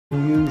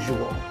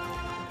unusual.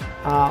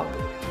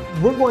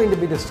 We're going to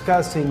be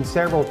discussing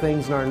several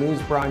things in our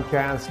news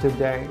broadcast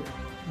today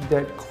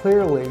that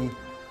clearly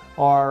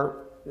are,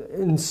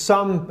 in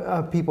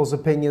some people's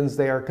opinions,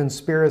 they are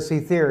conspiracy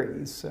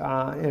theories.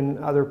 In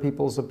other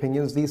people's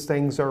opinions, these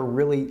things are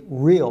really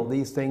real.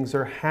 These things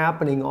are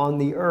happening on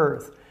the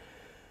earth.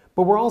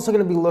 But we're also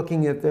going to be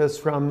looking at this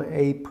from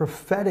a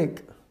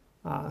prophetic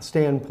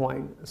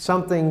standpoint,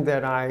 something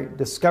that I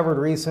discovered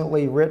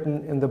recently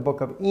written in the book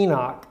of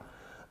Enoch,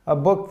 a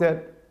book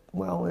that,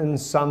 well, in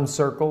some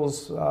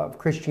circles of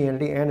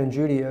Christianity and in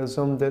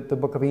Judaism, that the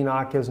book of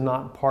Enoch is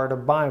not part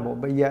of Bible,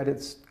 but yet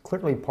it's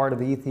clearly part of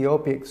the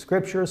Ethiopic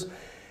scriptures.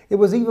 It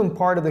was even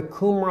part of the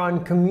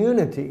Qumran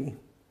community,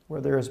 where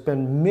there has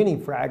been many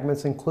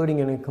fragments, including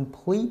an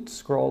incomplete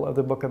scroll of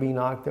the book of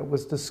Enoch that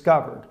was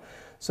discovered.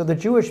 So the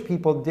Jewish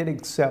people did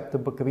accept the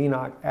book of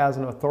Enoch as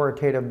an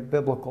authoritative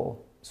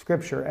biblical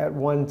scripture at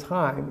one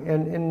time,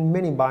 and in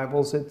many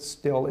Bibles it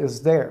still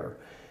is there,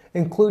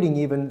 including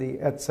even the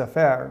Et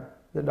Sefer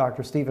that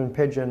Dr. Stephen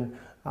Pidgeon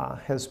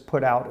has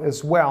put out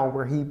as well,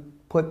 where he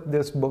put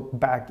this book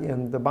back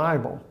in the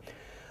Bible.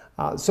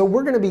 So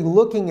we're going to be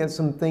looking at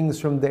some things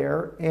from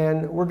there,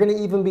 and we're going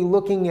to even be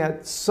looking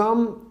at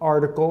some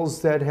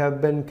articles that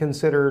have been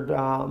considered,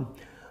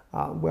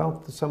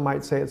 well, some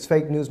might say it's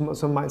fake news,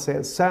 some might say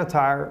it's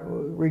satire.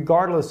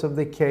 Regardless of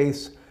the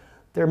case,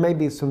 there may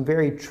be some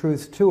very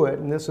truth to it,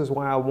 and this is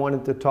why I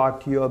wanted to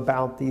talk to you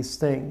about these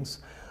things.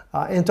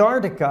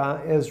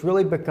 Antarctica has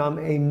really become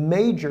a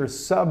major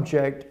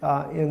subject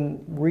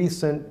in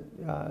recent,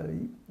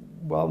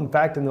 well, in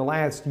fact, in the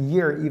last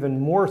year, even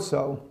more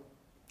so.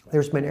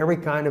 There's been every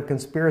kind of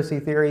conspiracy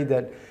theory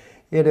that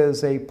it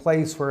is a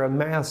place for a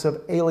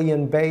massive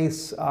alien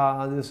base.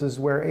 This is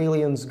where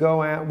aliens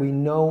go at. We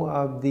know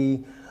of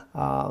the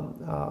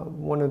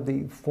one of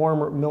the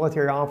former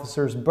military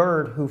officers,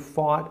 Byrd, who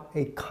fought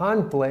a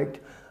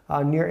conflict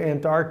near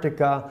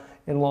Antarctica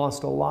and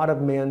lost a lot of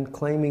men,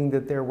 claiming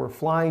that there were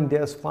flying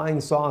discs,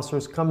 flying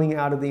saucers coming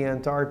out of the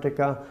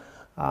Antarctica,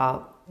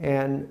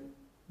 and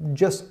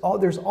just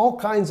there's all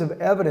kinds of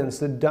evidence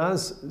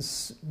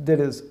that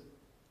is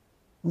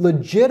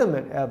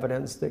legitimate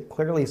evidence that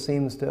clearly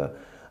seems to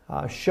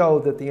show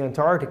that the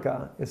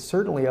Antarctica is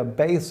certainly a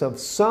base of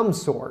some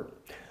sort.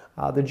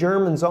 The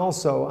Germans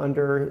also,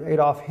 under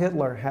Adolf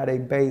Hitler, had a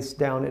base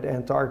down at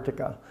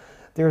Antarctica.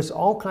 There's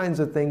all kinds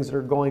of things that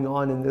are going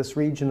on in this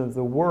region of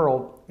the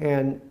world,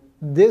 and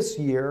this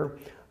year,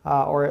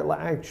 or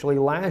actually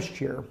last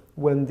year,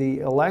 when the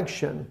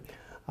election,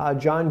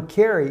 John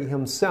Kerry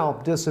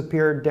himself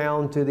disappeared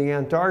down to the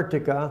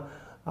Antarctica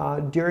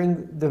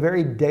during the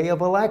very day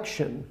of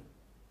election.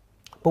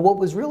 But what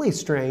was really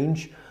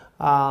strange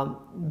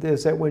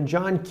is that when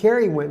John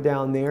Kerry went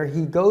down there,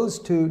 he goes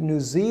to New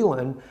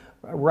Zealand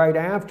right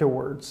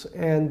afterwards,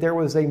 and there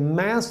was a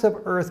massive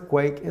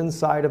earthquake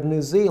inside of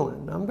New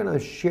Zealand. I'm going to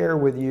share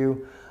with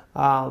you,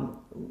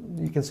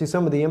 you can see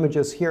some of the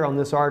images here on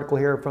this article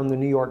here from the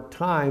New York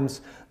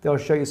Times. They'll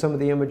show you some of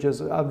the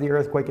images of the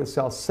earthquake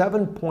itself.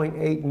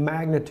 7.8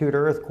 magnitude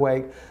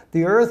earthquake.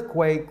 The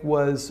earthquake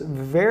was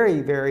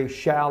very, very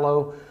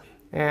shallow,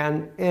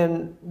 and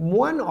in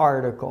one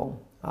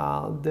article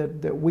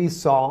that we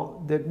saw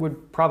that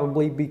would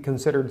probably be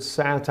considered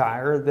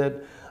satire,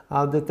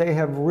 that they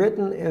have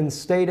written and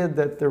stated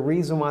that the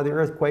reason why the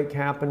earthquake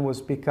happened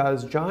was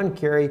because John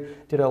Kerry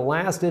did a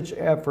last-ditch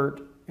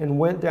effort and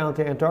went down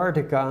to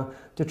Antarctica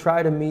to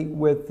try to meet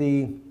with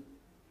the,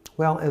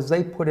 well, as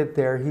they put it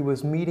there, he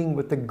was meeting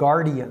with the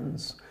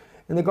Guardians.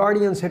 And the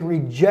Guardians had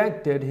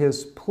rejected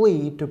his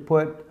plea to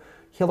put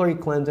Hillary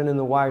Clinton in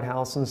the White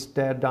House.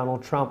 Instead,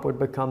 Donald Trump would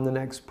become the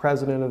next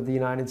president of the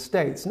United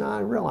States. Now,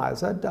 I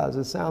realize that does.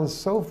 It sounds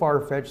so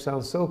far-fetched,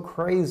 sounds so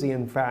crazy,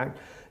 in fact,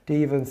 to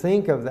even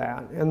think of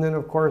that. And then,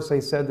 of course,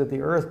 they said that the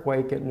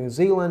earthquake at New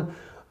Zealand,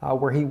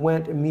 where he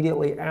went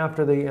immediately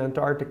after the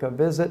Antarctica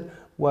visit,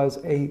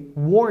 was a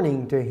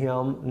warning to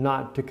him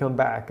not to come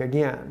back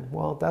again.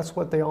 Well, that's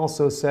what they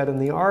also said in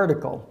the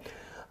article.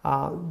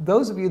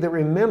 Those of you that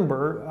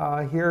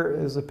remember, here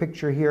is a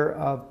picture here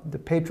of the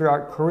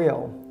Patriarch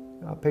Kirill.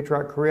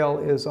 Patriarch Kirill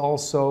is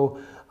also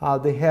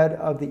the head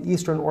of the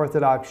Eastern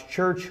Orthodox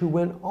Church, who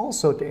went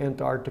also to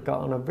Antarctica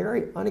on a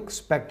very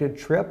unexpected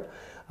trip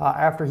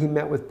after he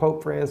met with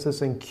Pope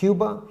Francis in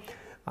Cuba.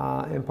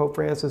 And Pope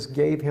Francis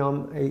gave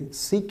him a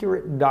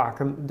secret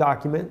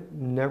document.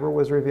 Never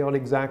was revealed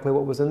exactly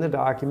what was in the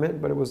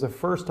document, but it was the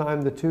first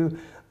time the two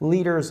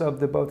leaders of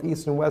the both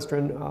East and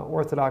Western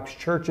Orthodox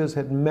churches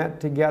had met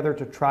together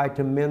to try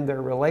to mend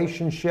their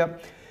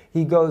relationship.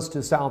 He goes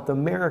to South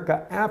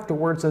America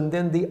afterwards, and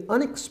then the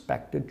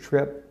unexpected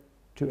trip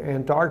to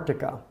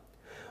Antarctica.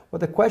 Well,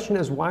 the question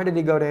is, why did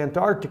he go to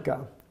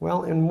Antarctica?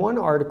 Well, in one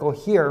article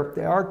here,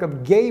 the Ark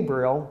of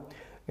Gabriel,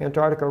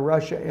 Antarctica,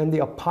 Russia, and the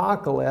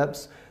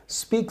Apocalypse,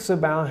 speaks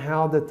about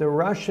how that the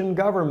Russian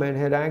government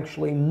had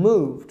actually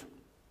moved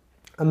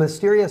a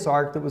mysterious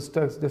ark that was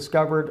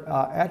discovered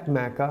at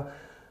Mecca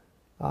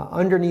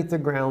underneath the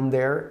ground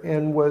there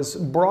and was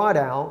brought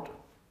out.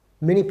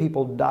 Many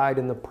people died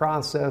in the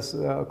process,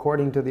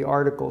 according to the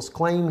article's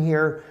claim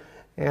here.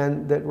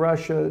 and that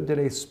Russia did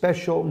a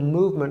special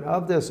movement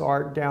of this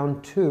art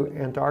down to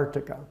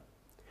Antarctica.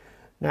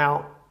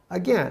 Now,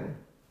 again,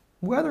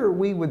 whether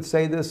we would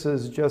say this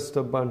is just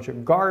a bunch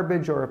of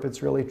garbage or if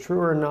it's really true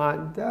or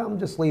not, I'll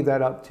just leave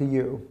that up to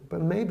you.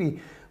 But maybe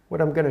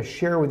what I'm going to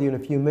share with you in a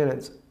few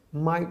minutes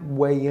might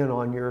weigh in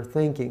on your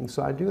thinking.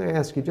 So I do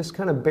ask you, just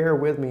kind of bear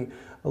with me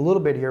a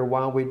little bit here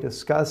while we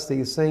discuss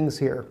these things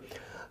here.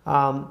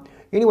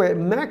 Anyway, at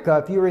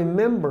Mecca, if you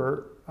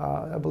remember,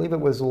 I believe it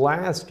was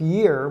last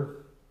year,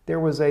 there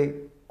was a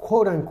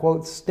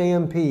quote-unquote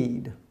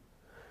stampede.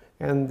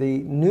 And the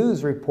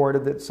news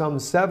reported that some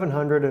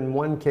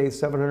 701 case,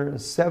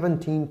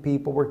 717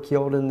 people were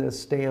killed in this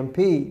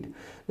stampede.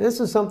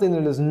 This is something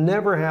that has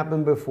never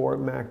happened before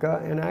at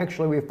Mecca, and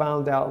actually we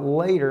found out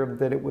later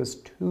that it was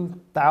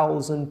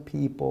 2,000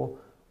 people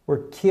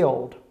were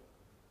killed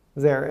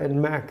there at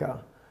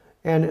Mecca,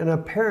 and an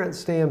apparent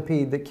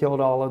stampede that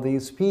killed all of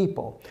these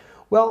people.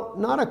 Well,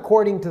 not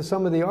according to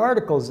some of the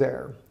articles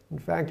there. In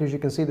fact, as you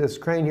can see this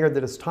crane here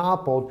that is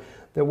toppled,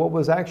 that what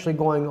was actually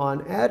going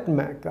on at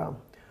Mecca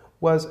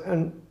was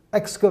an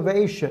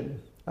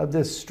excavation of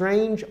this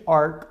strange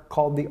ark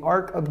called the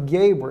Ark of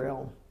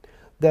Gabriel,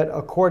 that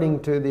according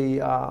to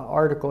the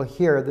article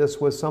here, this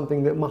was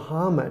something that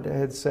Muhammad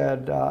had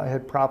said,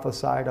 had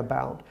prophesied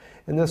about.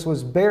 And this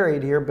was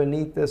buried here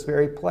beneath this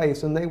very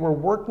place, and they were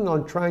working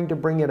on trying to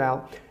bring it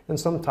out, and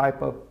some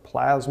type of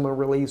plasma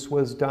release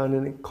was done,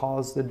 and it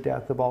caused the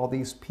death of all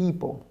these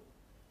people.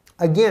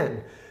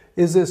 Again,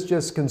 is this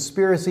just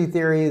conspiracy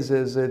theories?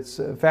 Is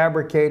it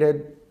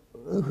fabricated?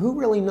 Who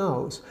really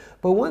knows?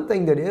 But one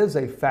thing that is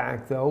a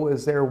fact, though,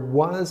 is there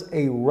was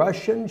a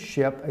Russian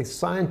ship, a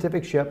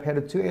scientific ship,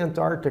 headed to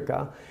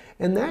Antarctica,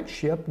 and that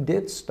ship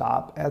did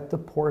stop at the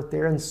port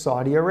there in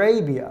Saudi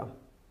Arabia,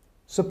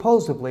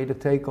 supposedly to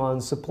take on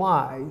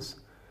supplies.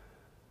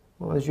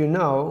 Well, as you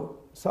know,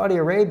 Saudi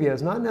Arabia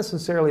is not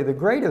necessarily the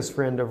greatest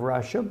friend of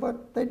Russia,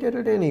 but they did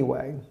it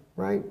anyway,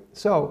 right?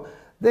 So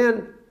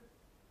then,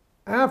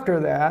 after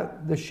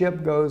that, the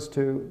ship goes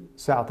to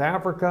South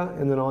Africa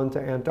and then on to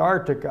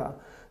Antarctica.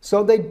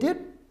 So they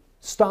did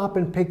stop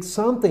and pick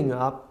something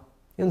up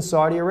in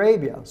Saudi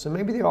Arabia. So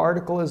maybe the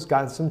article has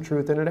got some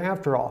truth in it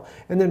after all.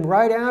 And then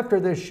right after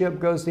this ship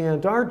goes to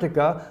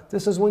Antarctica,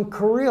 this is when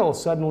Kirill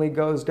suddenly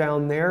goes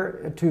down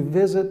there to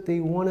visit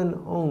the one and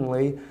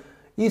only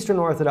Eastern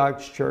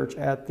Orthodox Church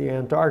at the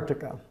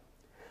Antarctica.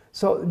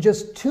 So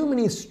just too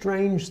many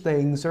strange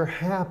things are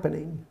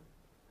happening.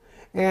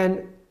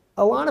 And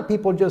a lot of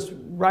people just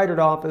write it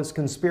off as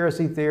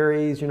conspiracy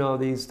theories, you know,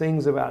 these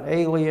things about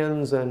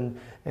aliens and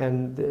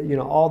you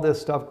know, all this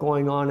stuff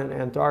going on in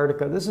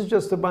Antarctica. This is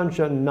just a bunch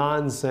of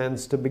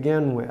nonsense to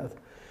begin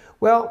with.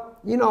 Well,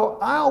 you know,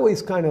 I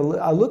always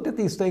I looked at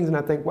these things and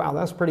I think, wow,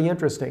 that's pretty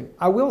interesting.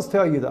 I will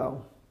tell you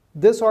though,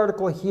 this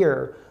article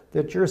here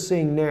that you're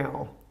seeing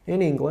now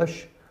in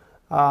English,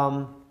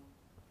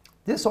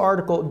 this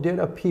article did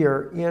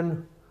appear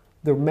in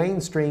the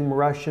mainstream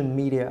Russian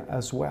media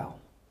as well.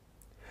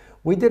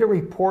 We did a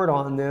report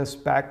on this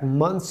back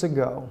months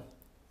ago,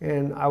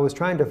 and I was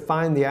trying to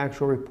find the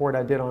actual report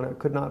I did on it.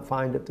 Could not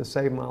find it to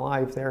save my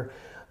life there.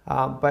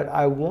 But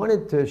I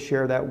wanted to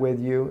share that with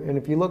you, and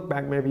if you look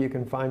back, maybe you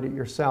can find it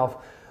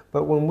yourself.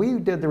 But when we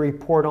did the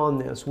report on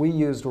this, we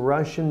used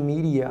Russian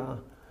media,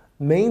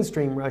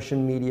 mainstream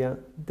Russian media,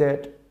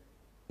 that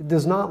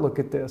does not look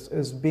at this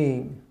as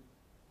being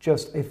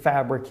just a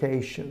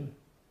fabrication.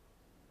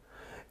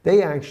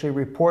 They actually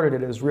reported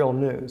it as real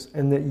news,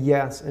 and that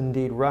yes,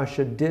 indeed,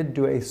 Russia did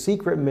do a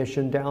secret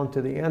mission down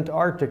to the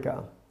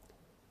Antarctica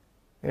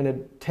and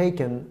had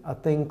taken a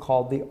thing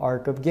called the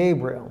Ark of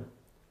Gabriel.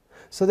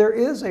 So there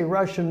is a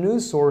Russian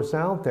news source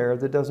out there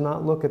that does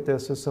not look at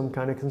this as some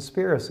kind of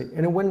conspiracy.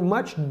 And it went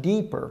much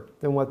deeper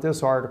than what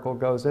this article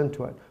goes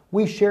into it.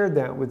 We shared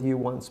that with you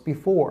once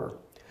before.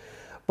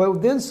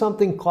 But then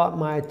something caught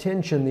my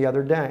attention the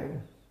other day.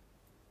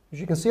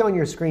 As you can see on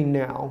your screen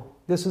now,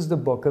 this is the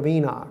book of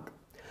Enoch.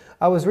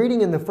 I was reading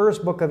in the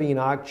first book of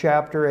Enoch,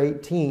 chapter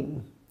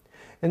 18.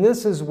 And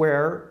this is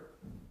where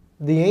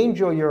the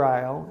angel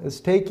Uriel is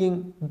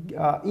taking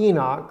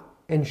Enoch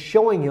and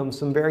showing him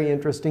some very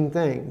interesting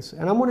things.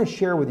 And I'm going to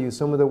share with you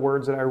some of the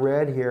words that I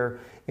read here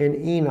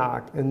in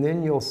Enoch, and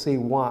then you'll see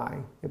why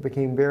it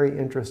became very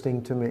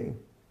interesting to me.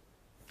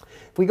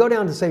 If we go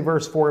down to, say,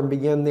 verse 4 and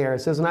begin there,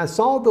 it says, "And I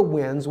saw the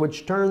winds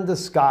which turned the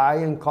sky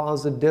and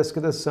caused the disk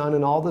of the sun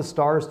and all the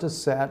stars to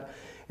set.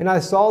 And I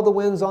saw the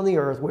winds on the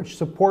earth which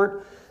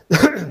support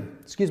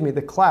excuse me,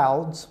 the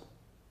clouds.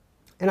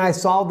 And I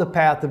saw the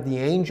path of the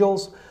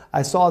angels.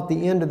 I saw at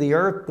the end of the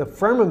earth the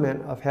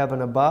firmament of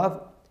heaven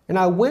above. And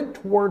I went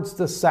towards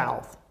the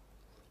south."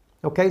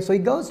 Okay, so he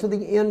goes to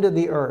the end of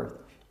the earth.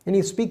 And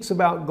he speaks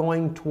about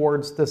going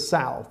towards the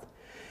south.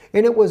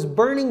 "And it was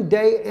burning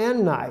day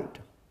and night,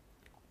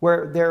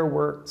 where there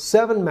were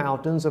 7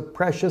 mountains of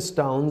precious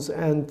stones,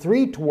 and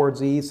 3 towards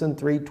the east and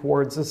 3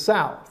 towards the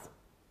south."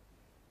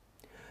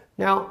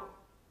 Now,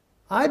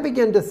 I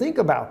begin to think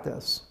about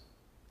this.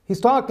 He's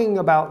talking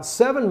about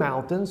 7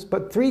 mountains,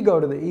 but 3 go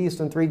to the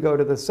east and 3 go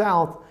to the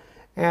south,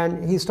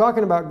 and he's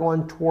talking about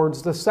going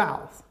towards the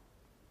south.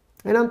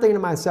 And I'm thinking to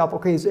myself,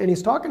 okay, and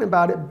he's talking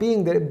about it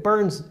being that it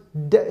burns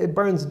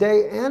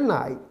day and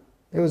night.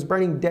 It was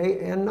burning day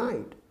and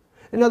night.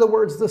 In other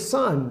words, the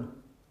sun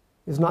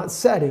is not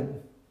setting.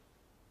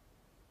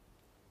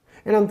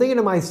 And I'm thinking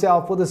to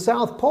myself, well, the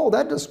South Pole,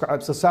 that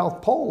describes the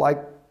South Pole like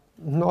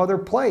no other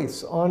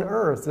place on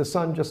Earth. The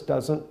sun just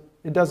doesn't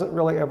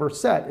really ever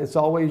set. It's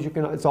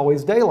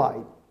always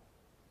daylight.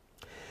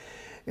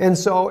 And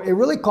so it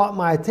really caught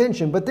my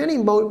attention. But then he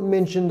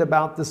mentioned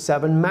about the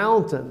 7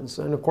 mountains.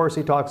 And of course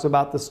he talks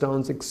about the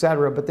stones,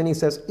 etc. But then he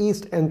says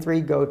east and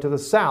 3 go to the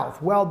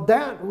south. Well,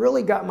 that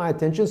really got my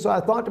attention. So I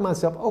thought to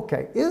myself,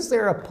 okay, is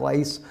there a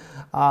place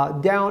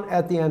down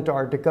at the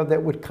Antarctica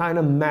that would kind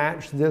of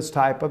match this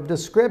type of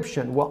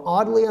description? Well,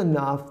 oddly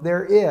enough,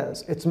 there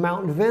is. It's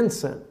Mount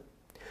Vincent.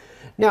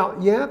 Now,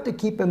 you have to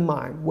keep in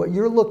mind what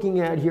you're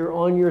looking at here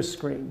on your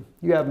screen.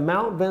 You have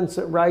Mount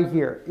Vincent right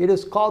here. It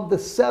is called the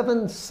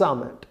 7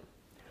 Summit.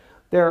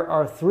 There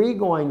are 3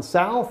 going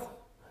south.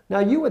 Now,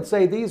 you would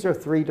say these are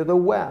 3 to the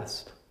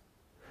west.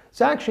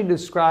 It's actually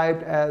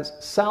described as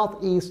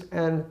southeast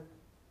and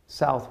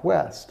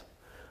southwest.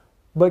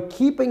 But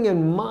keeping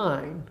in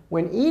mind,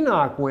 when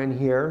Enoch went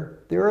here,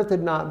 the earth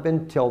had not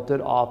been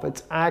tilted off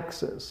its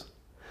axis.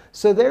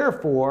 So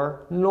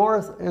therefore,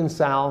 north and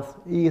south,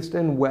 east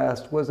and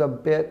west was a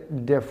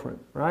bit different,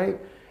 right?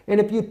 And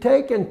if you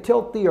take and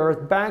tilt the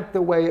earth back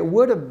the way it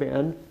would have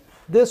been,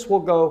 this will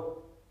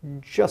go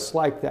just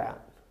like that.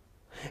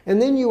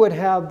 And then you would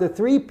have the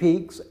 3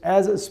 peaks,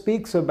 as it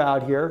speaks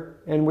about here,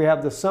 and we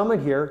have the summit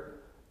here,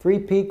 3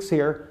 peaks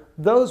here.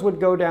 Those would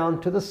go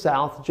down to the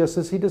south, just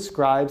as he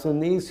describes,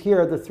 and these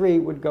here, the 3,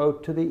 would go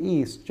to the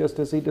east, just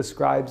as he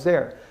describes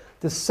there.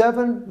 The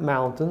 7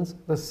 mountains,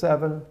 the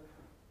 7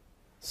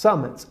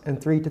 summits,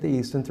 and 3 to the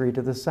east and 3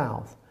 to the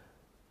south.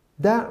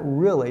 That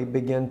really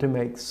began to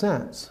make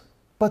sense.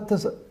 But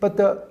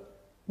the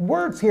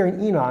words here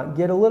in Enoch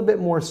get a little bit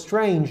more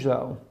strange,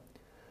 though.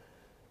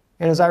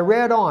 And as I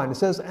read on, it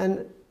says,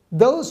 and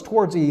those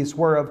towards the east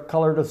were of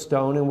colored of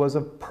stone and was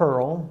of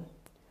pearl,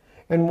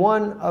 and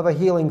one of a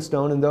healing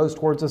stone, and those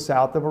towards the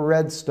south of a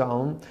red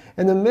stone.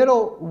 And the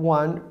middle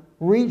one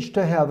reached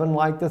to heaven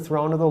like the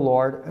throne of the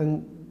Lord,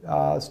 and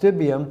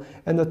stibium,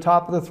 and the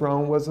top of the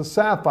throne was a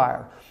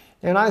sapphire.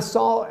 And I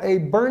saw a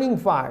burning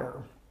fire,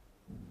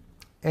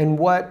 and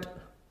what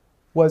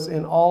was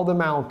in all the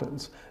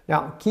mountains.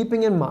 Now,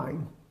 keeping in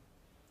mind,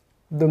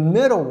 the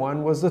middle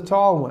one was the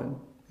tall one.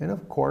 And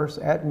of course,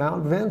 at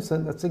Mount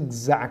Vincent, that's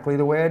exactly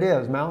the way it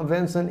is. Mount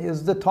Vincent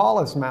is the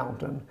tallest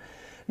mountain.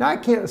 Now, I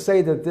can't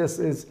say that this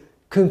is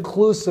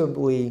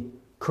conclusively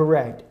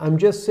correct. I'm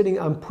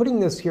putting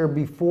this here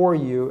before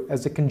you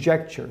as a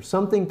conjecture,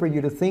 something for you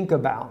to think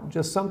about,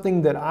 just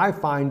something that I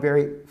find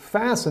very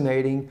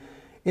fascinating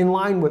in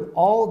line with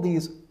all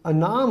these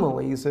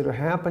anomalies that are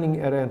happening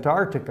at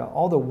Antarctica,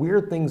 all the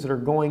weird things that are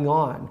going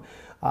on.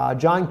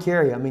 John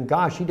Kerry, I mean,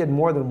 gosh, he did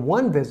more than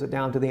 1 visit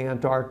down to the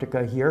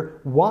Antarctica here.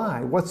 Why?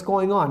 What's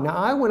going on?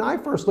 Now, when I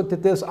first looked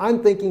at this,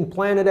 I'm thinking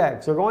Planet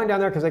X. They're going down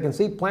there because they can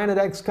see Planet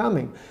X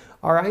coming.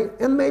 All right?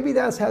 And maybe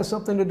that has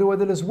something to do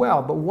with it as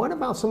well. But what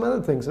about some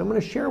other things? I'm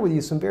going to share with you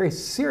some very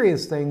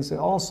serious things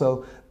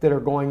also that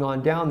are going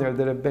on down there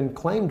that have been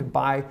claimed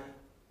by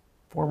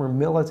former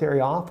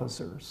military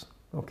officers.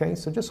 Okay,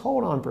 so just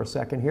hold on for a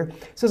second here.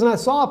 It says, and I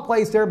saw a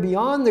place there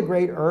beyond the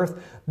great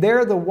earth.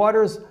 There the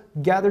waters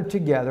gathered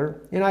together,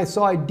 and I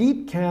saw a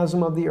deep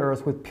chasm of the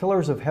earth with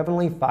pillars of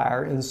heavenly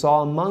fire, and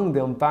saw among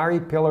them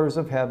fiery pillars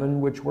of heaven,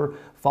 which were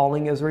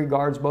falling as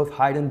regards both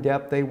height and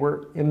depth. They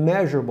were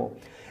immeasurable.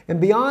 And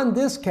beyond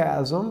this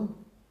chasm,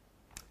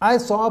 I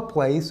saw a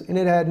place, and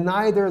it had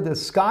neither the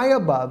sky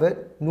above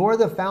it, nor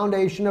the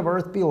foundation of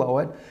earth below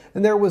it,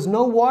 and there was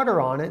no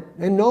water on it,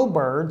 and no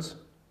birds,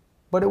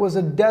 but it was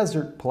a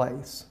desert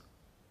place.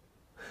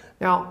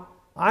 Now,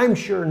 I'm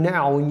sure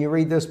now when you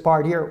read this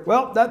part here,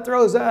 well, that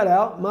throws that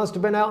out. Must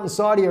have been out in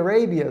Saudi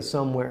Arabia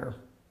somewhere.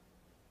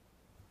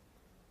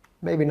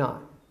 Maybe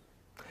not.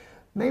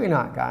 Maybe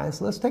not,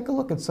 guys. Let's take a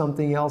look at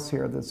something else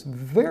here that's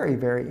very,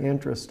 very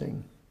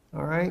interesting.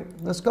 All right,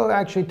 let's go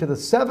actually to the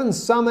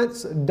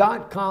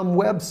 7summits.com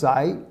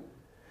website.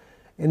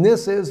 And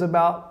this is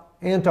about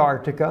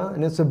Antarctica,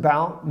 and it's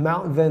about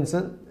Mount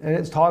Vincent, and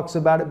it talks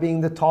about it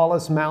being the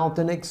tallest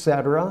mountain,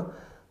 etc.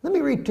 Let me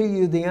read to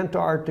you the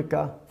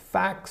Antarctica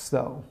facts,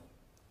 though.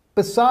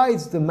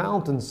 Besides the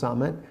mountain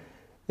summit,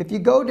 if you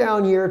go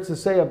down here to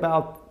say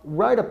about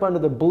right up under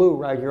the blue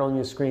right here on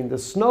your screen, the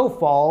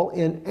snowfall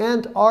in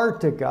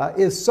Antarctica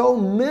is so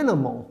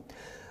minimal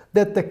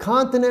that the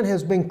continent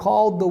has been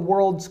called the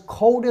world's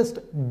coldest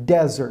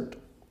desert.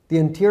 The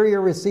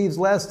interior receives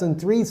less than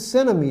 3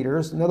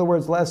 centimeters, in other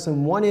words, less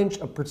than 1 inch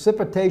of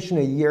precipitation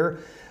a year,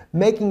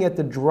 making it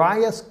the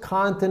driest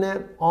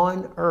continent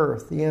on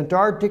Earth. The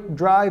Antarctic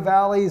dry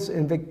valleys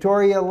in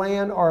Victoria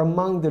Land are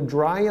among the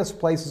driest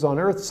places on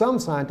Earth. Some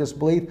scientists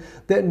believe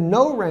that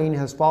no rain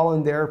has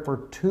fallen there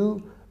for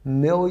 2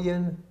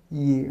 million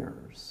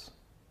years.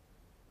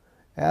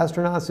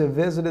 Astronauts have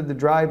visited the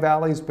dry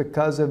valleys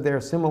because of their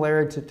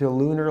similarity to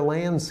lunar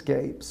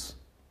landscapes.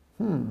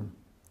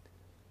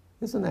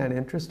 Isn't that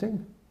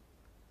interesting?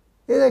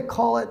 They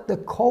call it the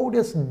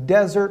coldest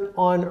desert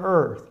on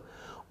earth.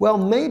 Well,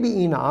 maybe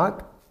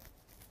Enoch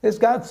has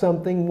got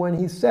something when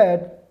he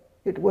said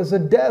it was a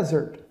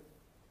desert.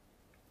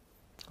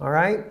 All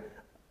right?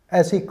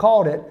 As he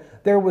called it,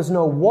 there was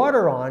no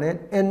water on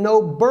it and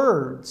no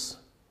birds,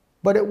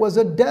 but it was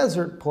a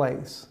desert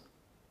place.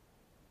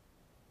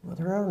 Well,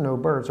 there are no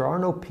birds. There are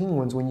no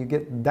penguins when you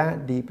get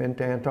that deep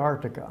into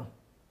Antarctica.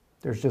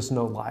 There's just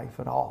no life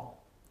at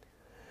all.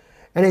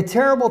 And a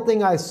terrible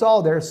thing I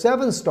saw there,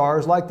 7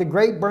 stars like the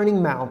great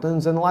burning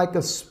mountains, and like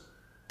a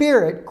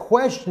spirit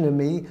questioned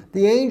me.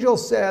 The angel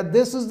said,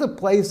 "This is the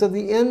place of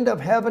the end of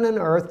heaven and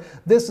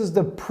earth. This is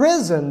the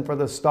prison for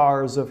the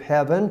stars of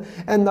heaven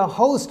and the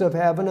host of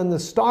heaven, and the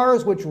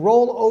stars which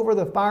roll over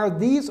the fire.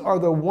 These are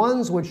the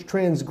ones which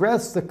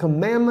transgress the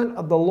commandment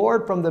of the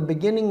Lord from the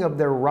beginning of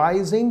their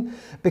rising,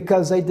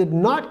 because they did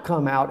not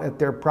come out at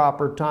their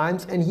proper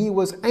times. And he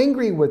was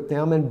angry with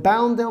them and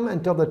bound them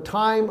until the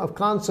time of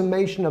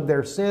consummation of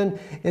their sin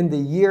in the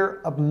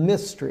year of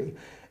mystery."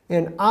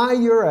 And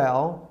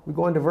Uriel, we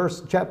go into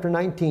chapter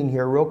 19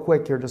 here, real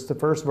quick here, just the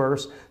first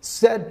verse,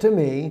 said to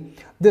me,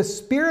 "The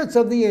spirits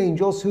of the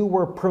angels who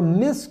were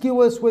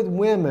promiscuous with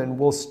women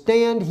will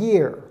stand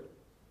here,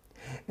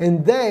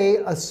 and they,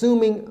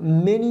 assuming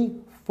many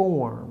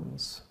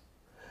forms,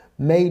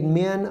 made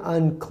men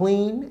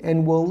unclean,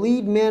 and will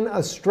lead men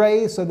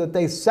astray so that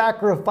they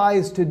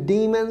sacrifice to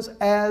demons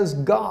as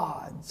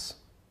gods."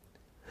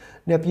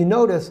 Now, if you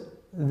notice,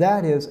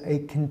 that is a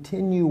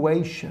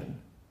continuation.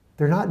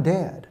 They're not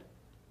dead.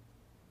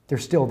 They're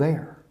still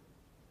there.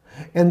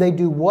 And they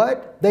do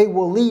what? They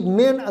will lead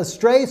men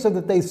astray so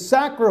that they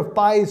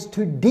sacrifice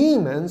to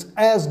demons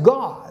as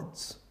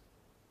gods.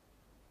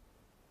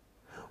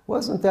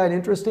 Wasn't that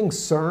interesting?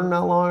 CERN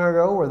not long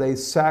ago, where they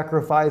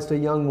sacrificed a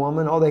young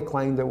woman. Oh, they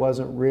claimed it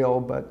wasn't real,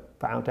 but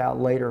found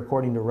out later,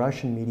 according to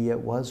Russian media,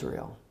 it was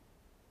real.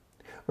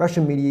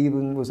 Russian media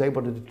even was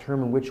able to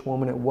determine which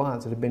woman it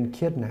was that had been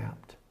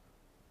kidnapped.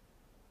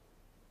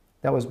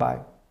 That was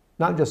by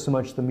not just so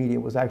much the media,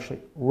 it was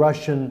actually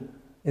Russian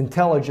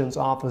intelligence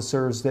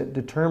officers that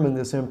determined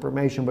this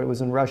information, but it was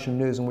in Russian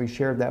news, and we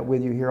shared that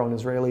with you here on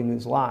Israeli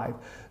News Live.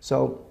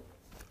 So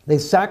they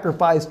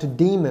sacrifice to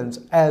demons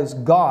as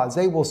gods.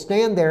 They will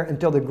stand there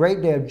until the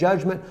great day of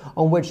judgment,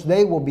 on which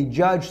they will be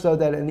judged, so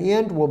that an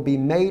end will be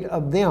made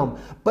of them.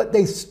 But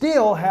they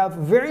still have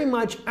very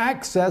much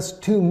access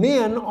to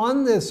men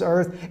on this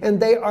earth, and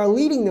they are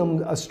leading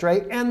them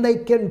astray, and they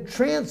can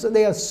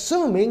they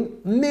assuming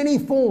many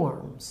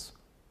forms.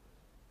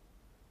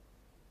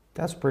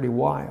 That's pretty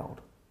wild.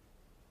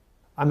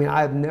 I mean,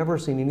 I have never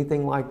seen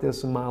anything like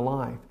this in my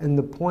life. And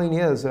the point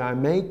is that I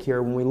make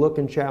here, when we look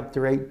in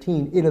chapter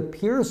 18, it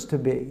appears to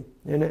be,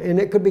 and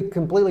it could be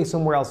completely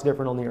somewhere else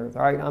different on the earth.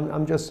 All right,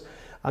 I'm just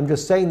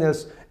saying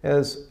this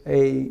as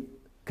a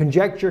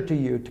conjecture to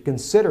you to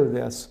consider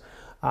this.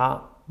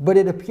 But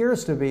it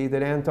appears to be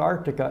that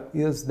Antarctica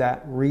is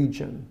that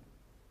region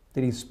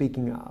that he's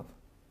speaking of.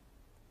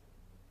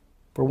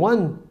 For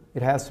one,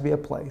 it has to be a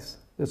place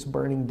that's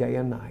burning day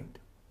and night.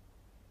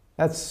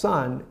 That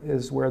sun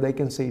is where they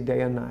can see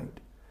day and night.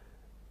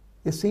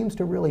 It seems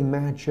to really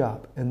match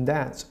up, and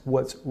that's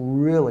what's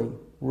really,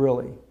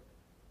 really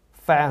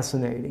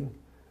fascinating,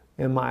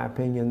 in my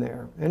opinion,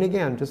 there. And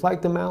again, just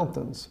like the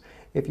mountains,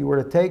 if you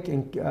were to take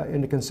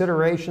into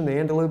consideration the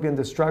Antediluvian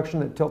destruction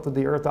that tilted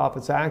the earth off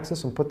its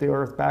axis and put the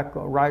earth back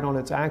right on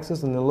its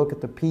axis, and then look at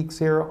the peaks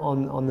here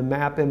on the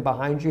map in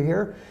behind you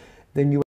here, then you